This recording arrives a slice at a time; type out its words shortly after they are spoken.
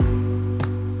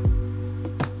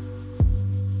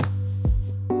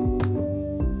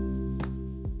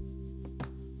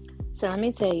So let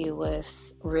me tell you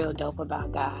what's real dope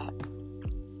about God.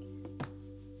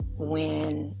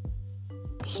 When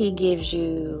He gives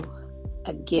you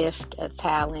a gift, a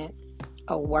talent,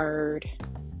 a word,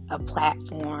 a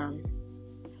platform,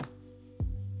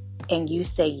 and you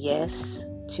say yes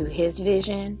to His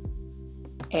vision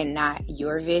and not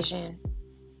your vision,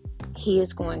 He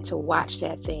is going to watch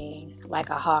that thing like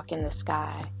a hawk in the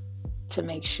sky to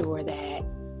make sure that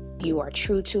you are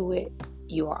true to it,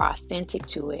 you are authentic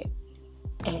to it,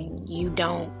 and you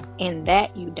don't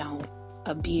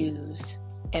abuse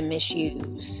and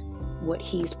misuse what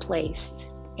He's placed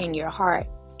in your heart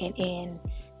and in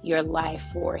your life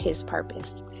for His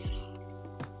purpose.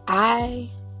 I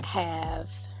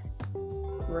have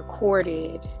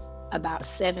recorded about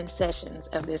 7 sessions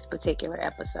of this particular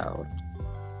episode,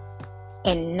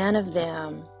 and none of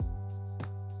them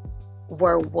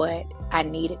were what I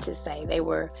needed to say. They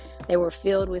were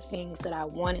filled with things that I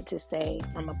wanted to say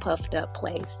from a puffed up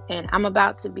place. And I'm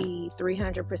about to be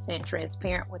 300%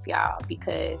 transparent with y'all,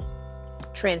 because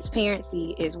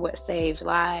transparency is what saves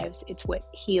lives, it's what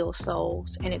heals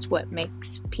souls, and it's what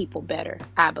makes people better,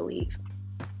 I believe.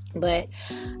 But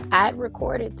I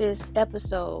recorded this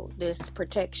episode, this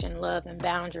protection, love, and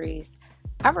boundaries.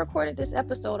 I recorded this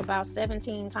episode about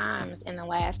 17 times in the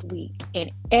last week,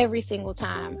 and every single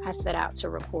time I set out to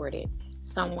record it,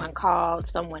 someone called,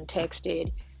 someone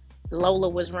texted, Lola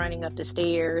was running up the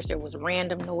stairs, there was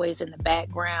random noise in the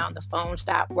background, the phone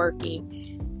stopped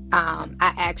working. I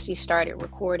actually started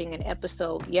recording an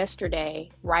episode yesterday,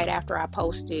 right after I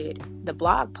posted the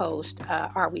blog post,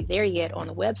 Are We There Yet, on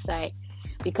the website,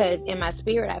 because in my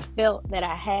spirit I felt that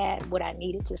I had what I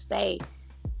needed to say,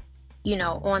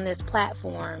 on this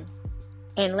platform.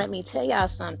 And let me tell y'all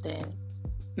something.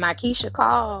 Markeisha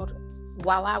called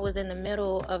while I was in the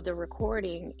middle of the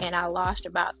recording, and I lost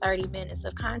about 30 minutes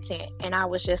of content. And I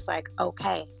was just like,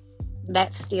 okay,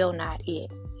 that's still not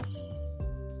it.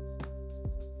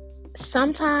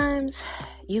 Sometimes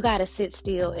you got to sit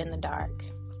still in the dark.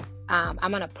 I'm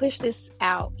going to push this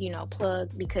out,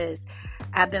 plug, because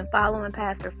I've been following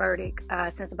Pastor Furtick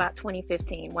since about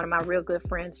 2015. One of my real good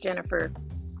friends, Jennifer.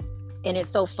 And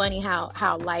it's so funny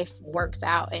how life works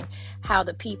out, and how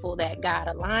the people that God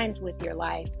aligns with your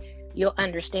life, you'll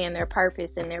understand their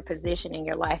purpose and their position in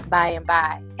your life by and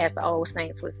by, as the old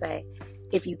saints would say,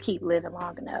 if you keep living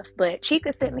long enough. But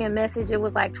Chica sent me a message. It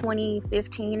was like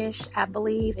 2015-ish, I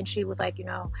believe. And she was like,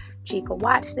 Chica,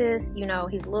 watch this.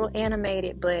 He's a little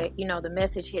animated, but, the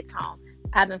message hits home.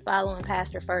 I've been following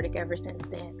Pastor Furtick ever since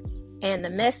then. And the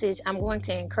message, I'm going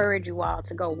to encourage you all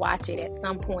to go watch it at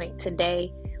some point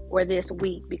today or this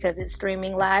week, because it's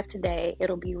streaming live today.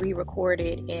 It'll be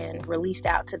re-recorded and released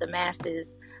out to the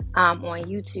masses on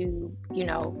YouTube,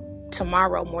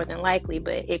 tomorrow more than likely.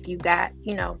 But if you got,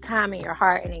 time in your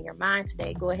heart and in your mind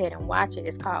today, go ahead and watch it.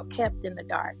 It's called Kept in the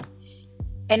Dark.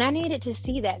 And I needed to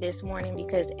see that this morning,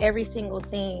 because every single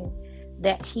thing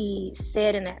that he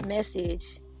said in that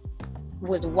message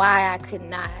was why I could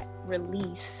not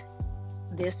release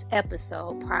this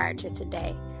episode prior to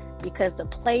today. Because the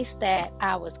place that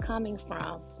I was coming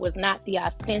from was not the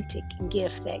authentic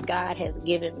gift that God has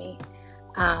given me.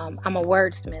 I'm a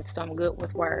wordsmith, so I'm good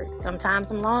with words.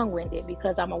 Sometimes I'm long-winded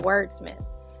because I'm a wordsmith.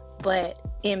 But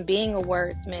in being a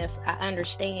wordsmith, I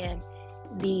understand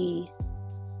the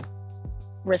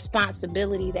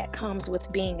responsibility that comes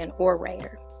with being an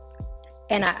orator.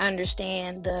 And I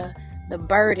understand the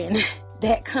burden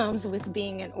that comes with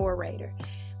being an orator.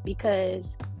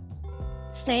 Because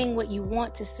saying what you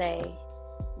want to say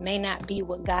may not be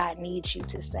what God needs you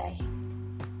to say.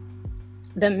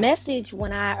 The message,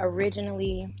 when I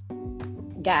originally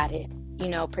got it,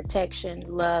 protection,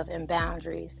 love, and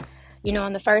boundaries.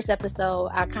 In the first episode,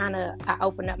 I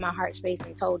opened up my heart space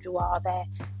and told you all that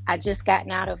I just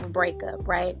gotten out of a breakup,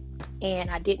 right? And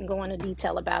I didn't go into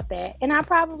detail about that. And I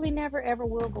probably never, ever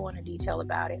will go into detail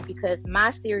about it, because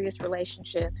my serious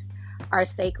relationships are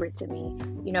sacred to me.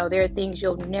 There are things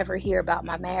you'll never hear about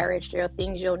my marriage. There are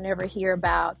things you'll never hear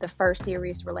about the first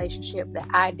serious relationship that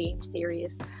I deemed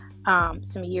serious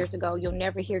some years ago. You'll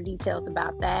never hear details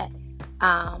about that.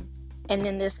 And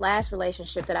then this last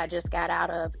relationship that I just got out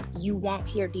of, you won't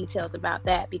hear details about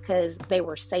that, because they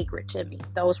were sacred to me.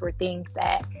 Those were things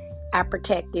that I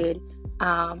protected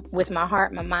with my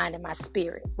heart, my mind, and my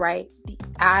spirit, right?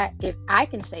 If I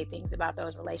can say things about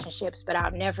those relationships, but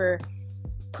I'll never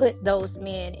put those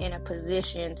men in a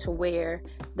position to where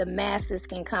the masses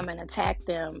can come and attack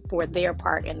them for their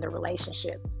part in the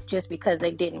relationship. Just because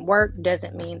they didn't work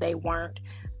doesn't mean they weren't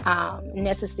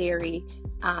necessary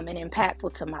and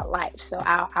impactful to my life. So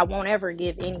I won't ever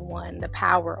give anyone the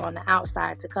power on the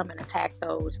outside to come and attack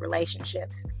those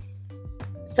relationships.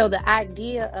 So the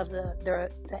idea of the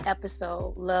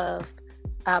episode, love,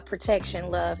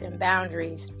 protection, love, and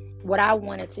boundaries, what I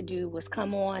wanted to do was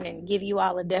come on and give you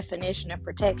all a definition of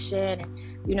protection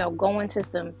and, go into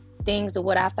some things of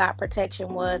what I thought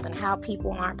protection was and how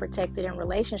people aren't protected in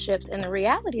relationships. And the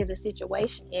reality of the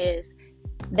situation is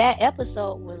that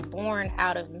episode was born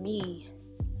out of me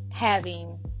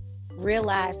having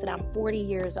realized that I'm 40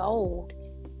 years old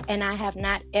and I have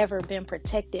not ever been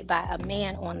protected by a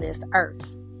man on this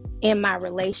earth. In my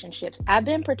relationships, I've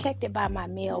been protected by my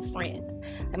male friends.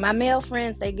 And my male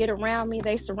friends, they get around me,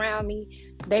 they surround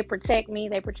me, they protect me,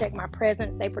 they protect my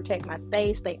presence, they protect my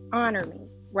space, they honor me,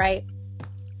 right?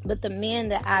 But the men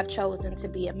that I've chosen to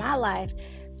be in my life,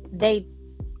 they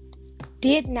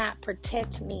did not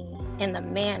protect me in the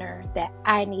manner that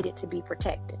I needed to be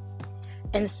protected.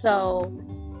 And so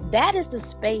that is the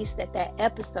space that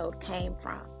episode came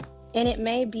from. And it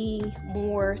may be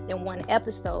more than one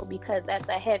episode because that's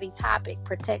a heavy topic,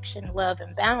 protection, love,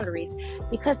 and boundaries,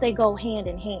 because they go hand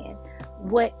in hand.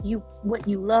 What you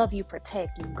love, you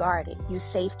protect, you guard it, you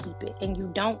safekeep it, and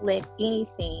you don't let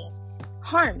anything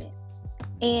harm it.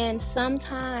 And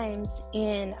sometimes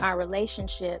in our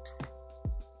relationships,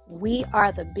 we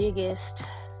are the biggest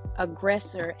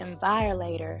aggressor and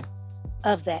violator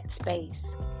of that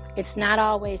space. It's not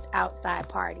always outside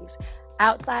parties.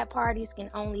 Outside parties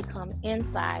can only come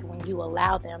inside when you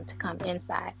allow them to come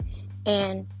inside.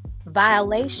 And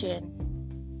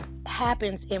violation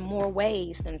happens in more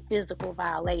ways than physical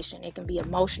violation. It can be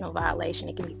emotional violation.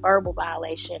 It can be verbal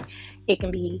violation. It can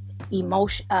be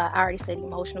I already said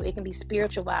emotional. It can be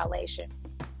spiritual violation.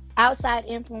 Outside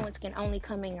influence can only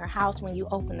come in your house when you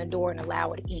open the door and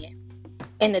allow it in.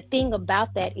 And the thing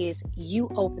about that is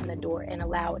you open the door and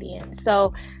allow it in.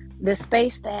 So the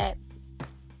space that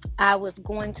I was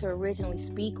going to originally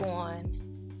speak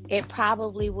on, it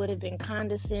probably would have been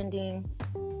condescending,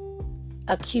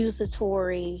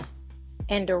 accusatory,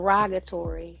 and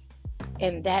derogatory,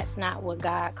 and that's not what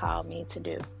God called me to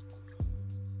do.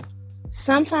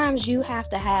 Sometimes you have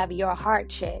to have your heart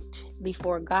checked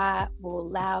before God will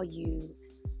allow you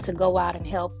to go out and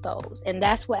help those. And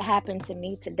that's what happened to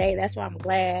me today. That's why I'm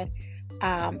glad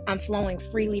I'm flowing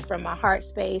freely from my heart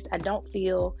space. I don't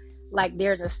feel like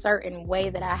there's a certain way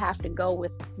that I have to go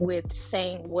with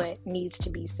saying what needs to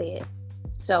be said.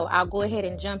 So I'll go ahead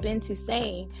and jump into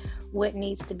saying what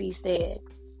needs to be said.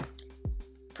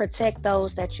 Protect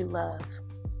those that you love.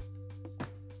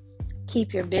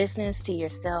 Keep your business to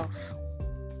yourself.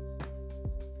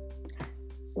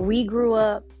 We grew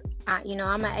up, I'm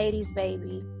an 80s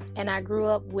baby, and I grew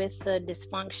up with the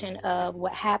dysfunction of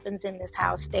what happens in this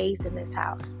house stays in this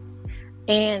house.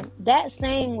 And that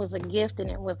saying was a gift and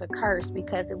it was a curse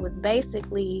because it was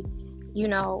basically,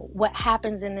 what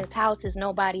happens in this house is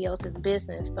nobody else's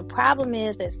business. The problem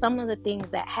is that some of the things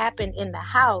that happen in the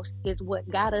house is what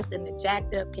got us in the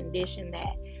jacked up condition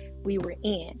that we were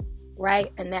in,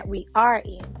 right? And that we are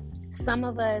in. Some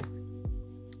of us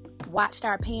watched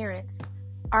our parents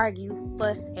argue,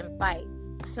 fuss, and fight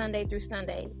Sunday through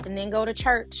Sunday, and then go to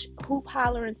church, hoop,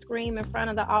 holler, and scream in front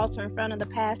of the altar, in front of the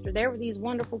pastor. There were these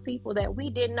wonderful people that we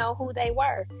didn't know who they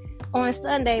were on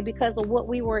Sunday because of what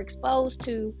we were exposed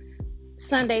to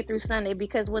Sunday through Sunday,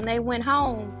 because when they went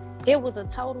home, it was a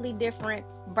totally different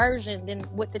version than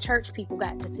what the church people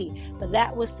got to see. But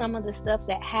that was some of the stuff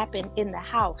that happened in the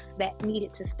house that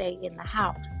needed to stay in the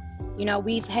house.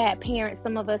 We've had parents,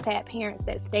 some of us had parents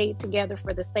that stayed together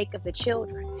for the sake of the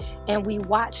children, and we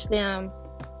watched them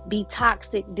be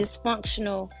toxic,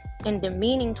 dysfunctional, and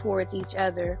demeaning towards each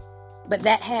other, but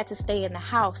that had to stay in the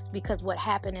house because what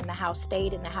happened in the house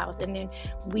stayed in the house. And then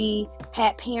we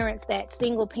had parents that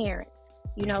single parents,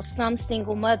 some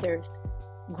single mothers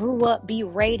grew up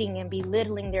berating and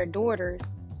belittling their daughters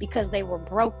because they were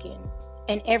broken.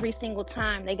 And every single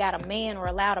time they got a man or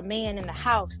allowed a man in the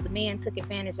house, the man took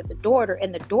advantage of the daughter,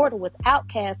 and the daughter was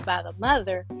outcast by the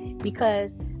mother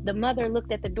because the mother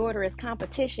looked at the daughter as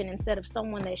competition instead of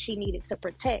someone that she needed to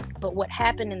protect. But what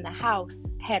happened in the house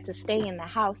had to stay in the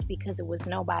house because it was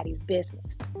nobody's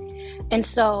business. And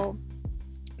so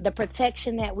the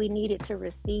protection that we needed to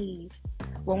receive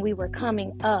when we were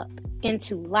coming up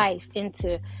into life,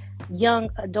 into young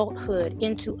adulthood,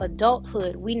 into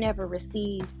adulthood, we never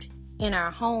received in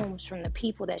our homes from the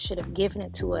people that should have given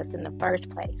it to us in the first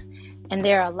place. And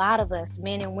there are a lot of us,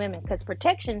 men and women, because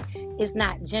protection is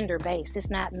not gender-based.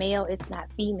 It's not male, it's not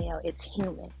female, it's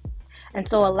human. And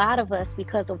so a lot of us,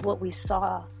 because of what we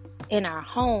saw in our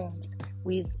homes,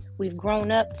 we've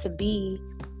grown up to be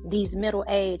these middle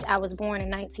age. I was born in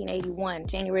 1981,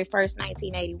 January 1st,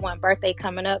 1981, birthday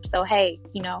coming up. So, hey,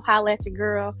 holla at your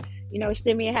girl.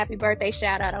 Send me a happy birthday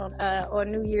shout out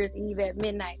on New Year's Eve at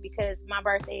midnight, because my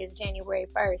birthday is January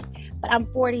 1st. But I'm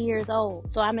 40 years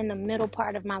old, so I'm in the middle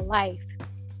part of my life.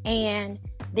 And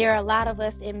there are a lot of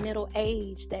us in middle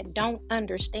age that don't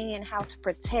understand how to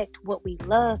protect what we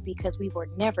love, because we were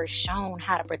never shown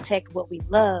how to protect what we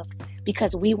loved,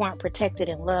 because we weren't protected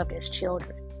and loved as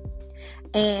children.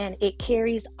 And it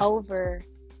carries over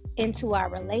into our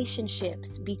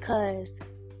relationships, because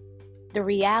the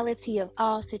reality of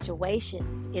all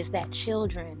situations is that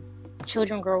children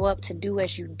grow up to do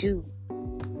as you do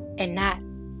and not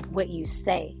what you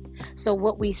say. So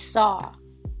what we saw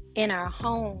in our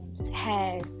homes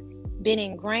has been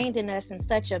ingrained in us in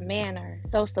such a manner,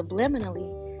 so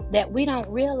subliminally, that we don't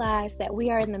realize that we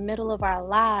are in the middle of our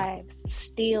lives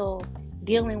still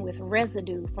dealing with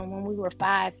residue from when we were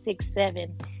 5, 6,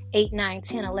 7, 8, 9,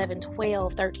 10, 11,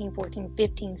 12, 13, 14,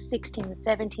 15, 16,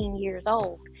 17 years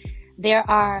old. There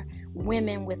are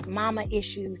women with mama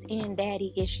issues and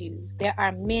daddy issues. There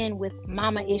are men with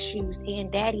mama issues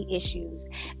and daddy issues.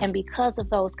 And because of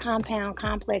those compound,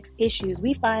 complex issues,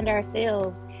 we find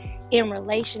ourselves in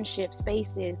relationship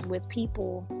spaces with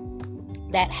people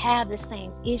that have the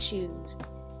same issues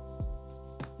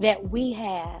that we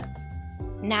have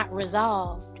not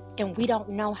resolved. And we don't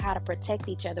know how to protect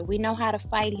each other. We know how to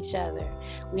fight each other.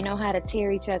 We know how to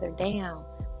tear each other down,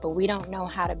 but we don't know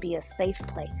how to be a safe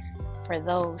place for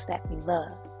those that we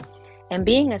love. And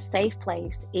being a safe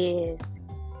place is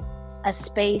a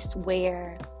space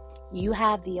where you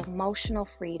have the emotional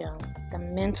freedom, the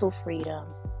mental freedom,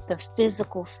 the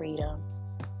physical freedom,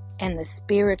 and the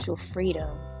spiritual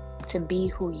freedom to be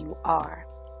who you are.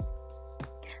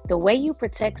 The way you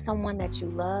protect someone that you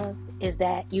love is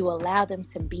that you allow them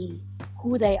to be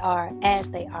who they are as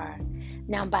they are.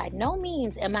 Now, by no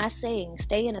means am I saying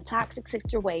stay in a toxic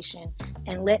situation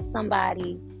and let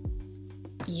somebody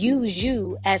use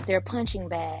you as their punching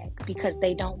bag because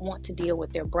they don't want to deal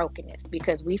with their brokenness,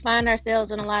 because we find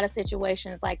ourselves in a lot of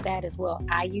situations like that as well.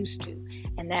 I used to,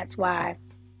 and that's why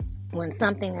when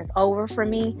something is over for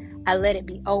me, I let it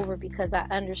be over, because I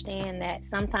understand that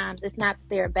sometimes it's not that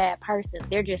they're a bad person,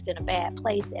 they're just in a bad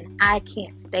place, and I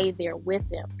can't stay there with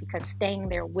them, because staying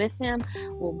there with them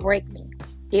will break me.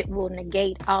 It will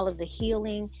negate all of the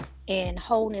healing and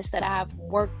wholeness that I've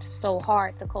worked so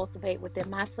hard to cultivate within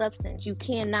my substance. You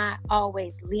cannot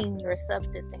always lean your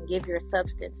substance and give your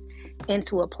substance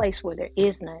into a place where there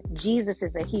is none. Jesus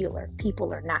is a healer.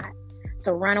 People are not.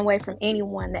 So run away from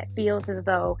anyone that feels as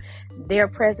though their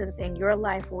presence in your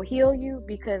life will heal you,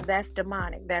 because that's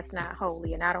demonic. That's not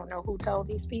holy. And I don't know who told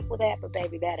these people that, but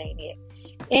baby, that ain't it.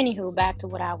 Anywho, back to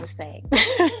what I was saying.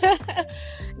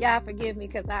 Y'all forgive me,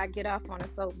 because I get off on a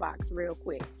soapbox real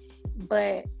quick.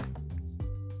 But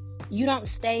you don't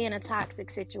stay in a toxic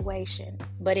situation.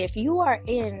 But if you are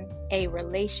in a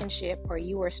relationship, or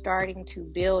you are starting to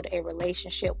build a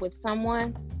relationship with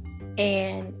someone,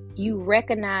 and you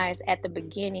recognize at the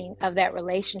beginning of that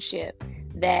relationship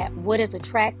that what is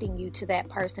attracting you to that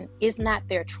person is not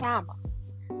their trauma,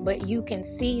 but you can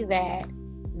see that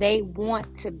they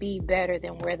want to be better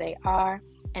than where they are,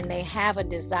 and they have a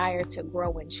desire to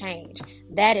grow and change.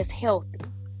 That is healthy.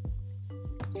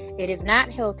 It is not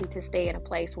healthy to stay in a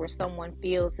place where someone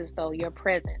feels as though your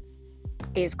presence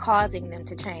is causing them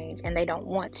to change and they don't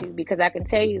want to, because I can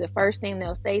tell you the first thing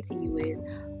they'll say to you is,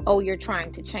 oh, you're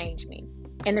trying to change me.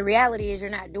 And the reality is you're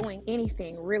not doing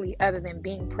anything really other than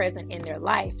being present in their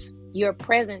life. Your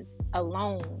presence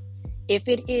alone, if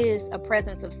it is a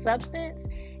presence of substance,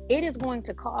 it is going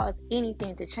to cause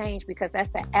anything to change, because that's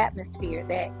the atmosphere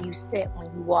that you set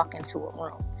when you walk into a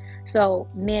room. So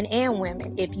men and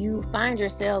women, if you find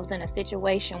yourselves in a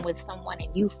situation with someone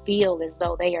and you feel as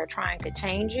though they are trying to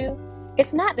change you,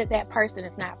 it's not that that person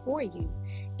is not for you.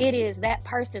 It is that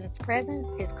person's presence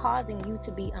is causing you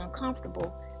to be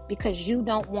uncomfortable, because you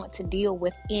don't want to deal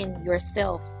within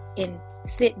yourself and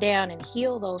sit down and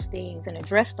heal those things and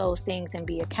address those things and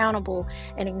be accountable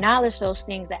and acknowledge those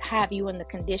things that have you in the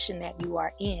condition that you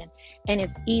are in. And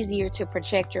it's easier to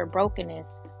project your brokenness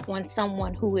on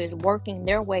someone who is working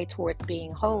their way towards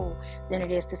being whole than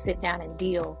it is to sit down and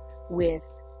deal with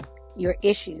your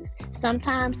issues.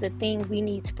 Sometimes the thing we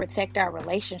need to protect our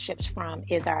relationships from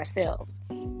is ourselves.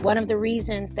 One of the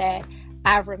reasons that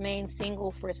I've remained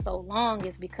single for so long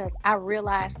is because I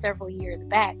realized several years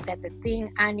back that the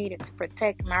thing I needed to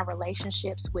protect my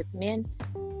relationships with men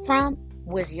from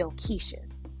was Keisha.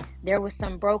 There was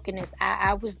some brokenness.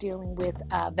 I was dealing with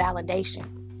validation.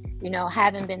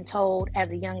 Having been told as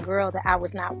a young girl that I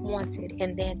was not wanted,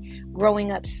 and then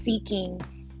growing up seeking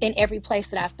in every place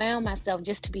that I found myself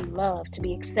just to be loved, to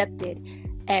be accepted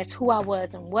as who I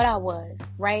was and what I was,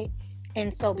 right?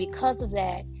 And so because of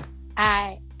that,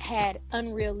 I had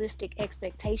unrealistic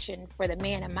expectation for the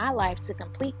man in my life to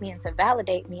complete me and to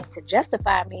validate me and to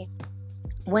justify me,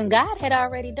 when God had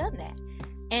already done that.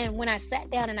 And when I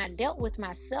sat down and I dealt with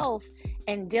myself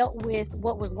and dealt with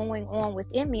what was going on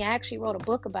within me, I actually wrote a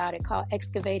book about it called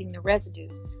Excavating the Residue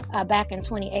back in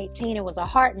 2018. It was a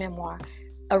heart memoir.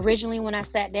 Originally, when I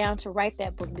sat down to write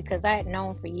that book, because I had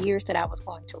known for years that I was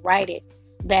going to write it,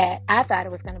 that I thought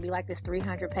it was going to be like this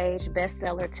 300-page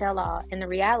bestseller tell-all. And the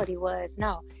reality was,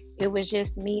 no, it was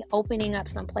just me opening up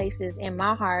some places in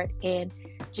my heart and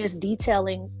just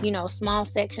detailing, small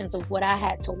sections of what I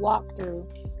had to walk through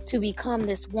to become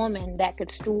this woman that could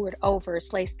steward over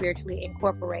Slay Spiritually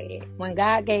Incorporated. When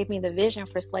God gave me the vision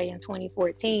for Slay in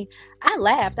 2014, I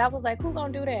laughed. I was like, who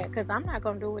gonna do that? Because I'm not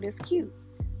gonna do it. It's cute.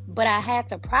 But I had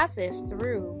to process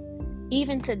through,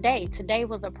 even today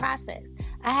was a process.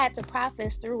 I had to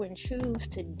process through and choose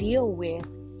to deal with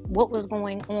what was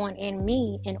going on in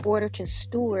me in order to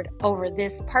steward over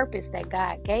this purpose that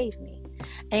God gave me.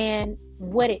 And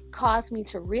what it caused me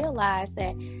to realize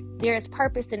that there is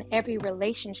purpose in every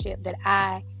relationship that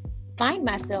I find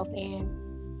myself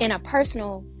in a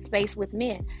personal space with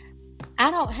men.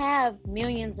 I don't have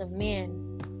millions of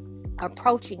men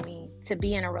approaching me to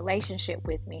be in a relationship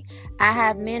with me. I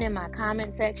have men in my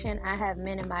comment section. I have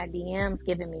men in my DMs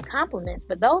giving me compliments,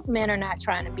 but those men are not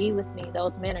trying to be with me.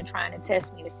 Those men are trying to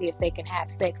test me to see if they can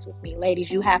have sex with me. Ladies,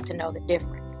 you have to know the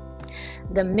difference.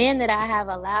 The men that I have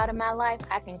allowed in my life,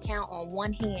 I can count on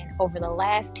one hand. Over the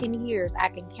last 10 years, I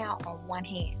can count on one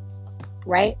hand,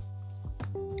 right?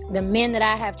 The men that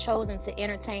I have chosen to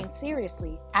entertain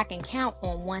seriously, I can count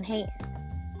on one hand.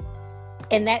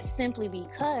 And that's simply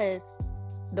because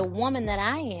the woman that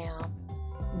I am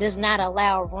does not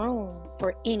allow room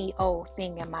for any old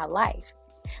thing in my life.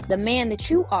 The man that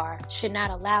you are should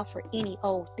not allow for any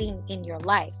old thing in your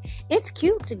life. It's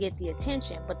cute to get the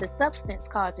attention, but the substance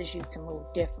causes you to move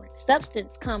different.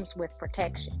 Substance comes with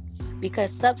protection,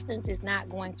 because substance is not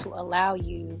going to allow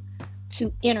you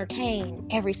to entertain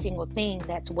every single thing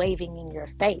that's waving in your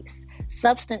face.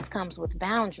 Substance comes with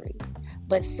boundaries,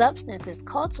 but substance is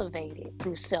cultivated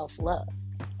through self-love.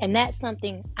 And that's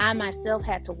something I myself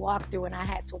had to walk through and I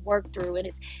had to work through. And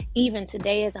it's even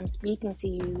today, as I'm speaking to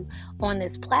you on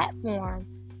this platform,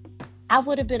 I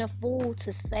would have been a fool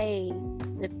to say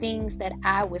the things that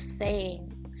I was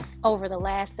saying over the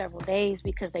last several days,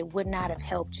 because they would not have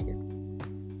helped you.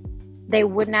 They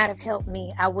would not have helped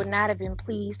me. I would not have been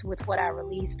pleased with what I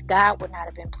released. God would not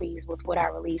have been pleased with what I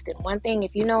released. And one thing,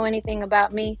 if you know anything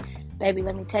about me, baby,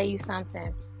 let me tell you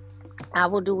something. I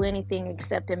will do anything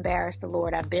except embarrass the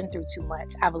Lord. I've been through too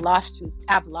much. I've lost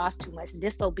too much.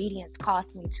 Disobedience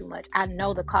cost me too much. I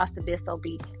know the cost of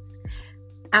disobedience.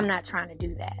 I'm not trying to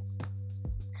do that.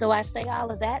 So I say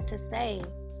all of that to say,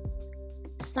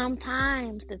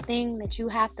 sometimes the thing that you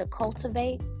have to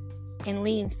cultivate and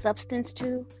lean substance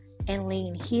to and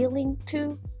lean healing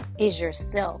to is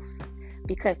yourself.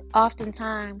 Because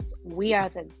oftentimes we are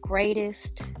the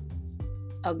greatest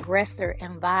aggressor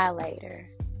and violator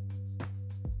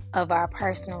of our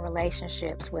personal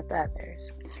relationships with others.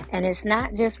 And it's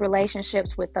not just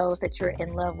relationships with those that you're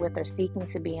in love with or seeking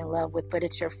to be in love with, but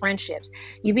it's your friendships.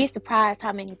 You'd be surprised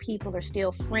how many people are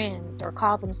still friends or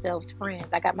call themselves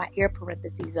friends. I got my ear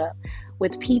parentheses up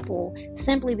with people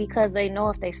simply because they know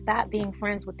if they stop being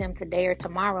friends with them today or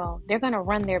tomorrow, they're going to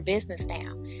run their business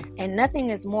down. And nothing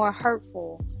is more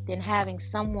hurtful than having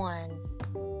someone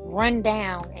run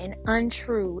down an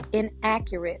untrue,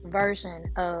 inaccurate version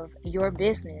of your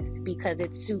business because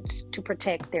it suits to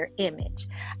protect their image.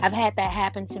 I've had that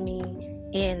happen to me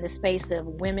in the space of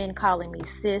women calling me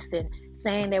sis and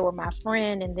saying they were my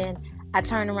friend, and then I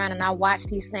turn around and I watch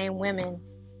these same women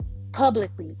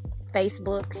publicly,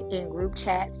 Facebook, in group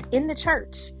chats, in the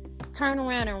church, turn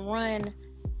around and run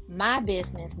my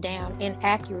business down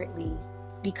inaccurately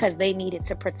because they needed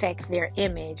to protect their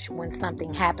image when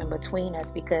something happened between us,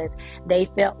 because they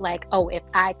felt like, oh, if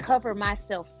I cover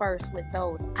myself first with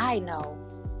those I know,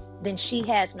 then she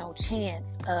has no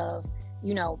chance of,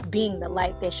 being the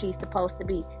light that she's supposed to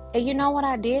be. And you know what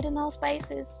I did in those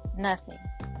spaces? Nothing.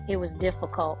 It was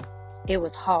difficult. It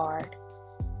was hard.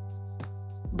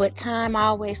 But time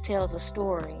always tells a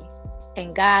story,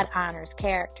 and God honors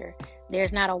character.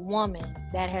 There's not a woman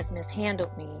that has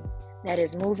mishandled me that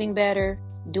is moving better,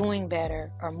 doing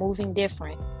better, or moving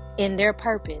different in their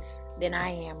purpose than I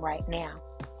am right now.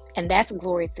 And that's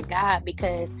glory to God,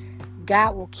 because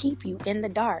God will keep you in the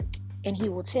dark and he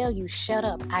will tell you, shut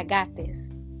up, I got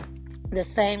this. The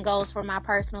same goes for my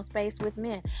personal space with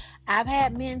men. I've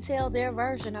had men tell their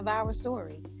version of our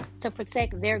story to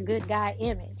protect their good guy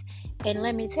image. And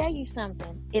let me tell you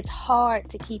something, it's hard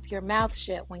to keep your mouth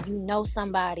shut when you know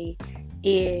somebody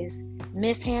is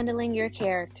mishandling your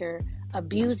character,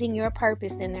 abusing your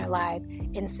purpose in their life,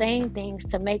 and saying things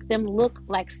to make them look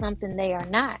like something they are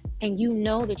not. And you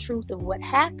know the truth of what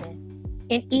happened.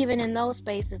 And even in those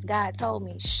spaces, God told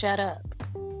me, shut up.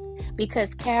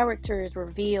 Because character is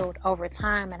revealed over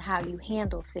time and how you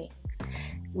handle things.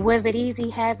 Was it easy?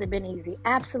 Has it been easy?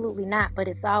 Absolutely not, but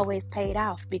it's always paid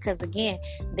off because, again,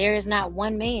 there is not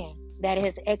one man that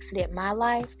has exited my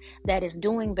life that is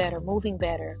doing better, moving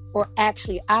better, or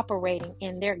actually operating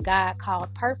in their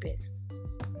God-called purpose.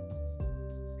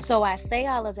 So I say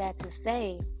all of that to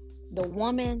say the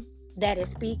woman that is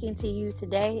speaking to you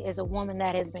today is a woman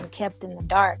that has been kept in the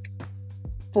dark,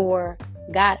 for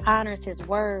God honors his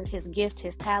word, his gift,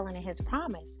 his talent, and his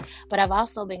promise. But I've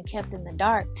also been kept in the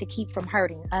dark to keep from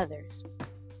hurting others.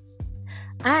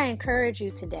 I encourage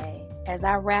you today, as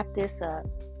I wrap this up,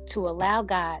 to allow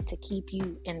God to keep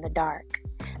you in the dark.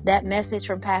 That message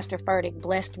from Pastor Furtick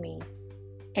blessed me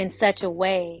in such a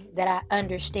way that I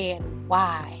understand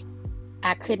why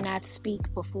I could not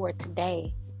speak before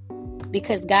today,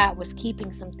 because God was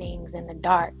keeping some things in the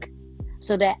dark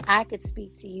so that I could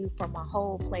speak to you from a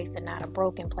whole place and not a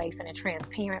broken place, and a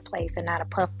transparent place and not a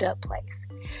puffed up place.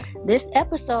 This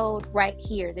episode right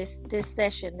here, this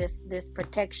session, this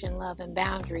protection, love, and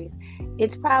boundaries,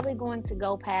 it's probably going to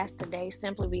go past today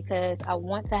simply because I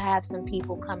want to have some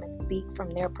people come and speak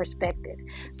from their perspective.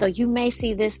 So you may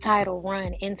see this title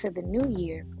run into the new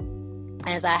year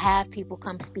as I have people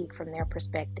come speak from their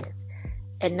perspective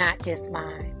and not just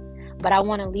mine. But I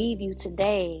want to leave you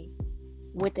today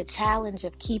with the challenge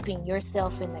of keeping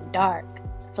yourself in the dark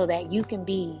so that you can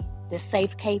be the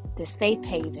safe haven,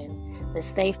 the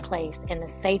safe place, and the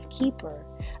safe keeper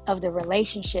of the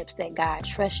relationships that God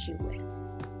trusts you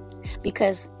with.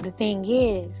 Because the thing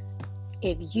is,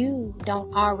 if you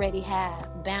don't already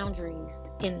have boundaries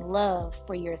in love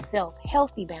for yourself,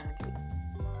 healthy boundaries,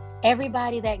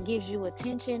 everybody that gives you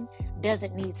attention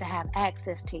doesn't need to have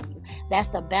access to you.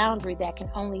 That's a boundary that can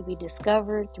only be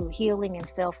discovered through healing and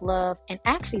self-love, and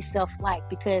actually self-like,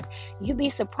 because you'd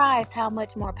be surprised how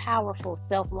much more powerful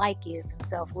self-like is than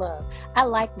self-love. I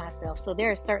like myself, so there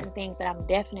are certain things that I'm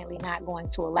definitely not going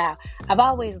to allow. I've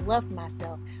always loved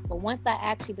myself, but once I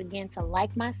actually begin to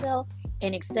like myself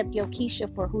and accept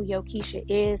Yokisha for who Yokisha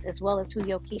is, as well as who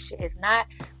Yokisha is not,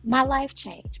 my life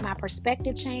changed, my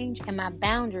perspective changed, and my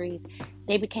boundaries,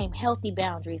 they became healthy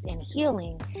boundaries and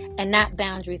healing, and not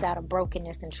boundaries out of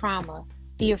brokenness and trauma,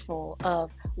 fearful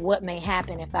of what may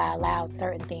happen if I allowed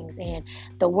certain things in.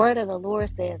 The word of the Lord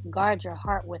says, guard your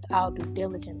heart with all due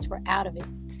diligence, for out of it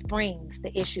springs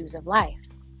the issues of life.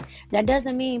 That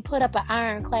doesn't mean put up an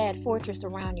ironclad fortress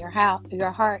around your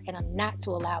heart and not to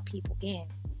allow people in.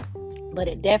 But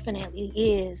it definitely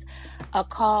is a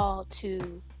call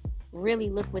to really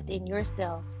look within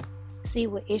yourself, see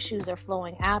what issues are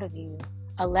flowing out of you,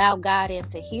 allow God in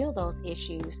to heal those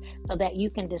issues so that you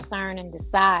can discern and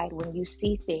decide when you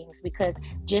see things, because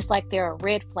just like there are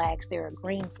red flags, there are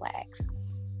green flags.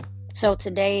 So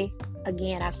today,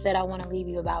 again, I've said I want to leave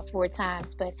you about 4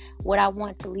 times, but what I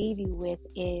want to leave you with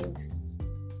is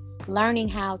learning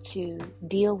how to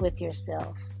deal with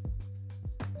yourself,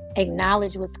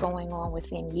 acknowledge what's going on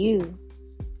within you,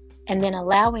 and then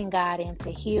allowing God in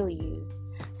to heal you,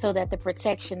 so that the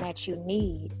protection that you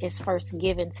need is first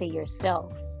given to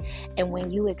yourself. And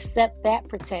when you accept that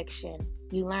protection,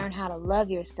 you learn how to love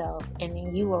yourself, and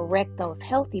then you erect those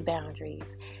healthy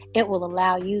boundaries. It will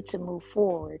allow you to move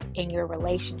forward in your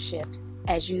relationships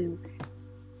as you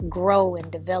grow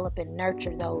and develop and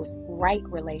nurture those right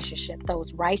relationships,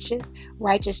 those righteous.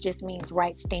 Righteous just means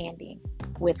right standing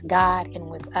with God and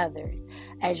with others.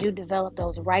 As you develop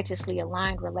those righteously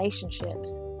aligned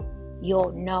relationships,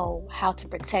 you'll know how to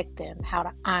protect them, how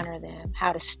to honor them,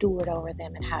 how to steward over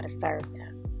them, and how to serve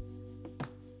them.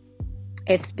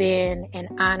 It's been an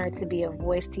honor to be a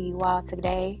voice to you all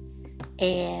today.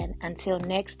 And until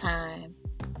next time,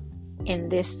 in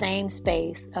this same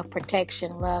space of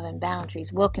protection, love, and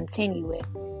boundaries, we'll continue it.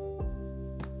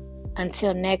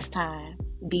 Until next time,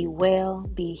 be well,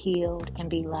 be healed, and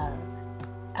be loved.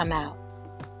 I'm out.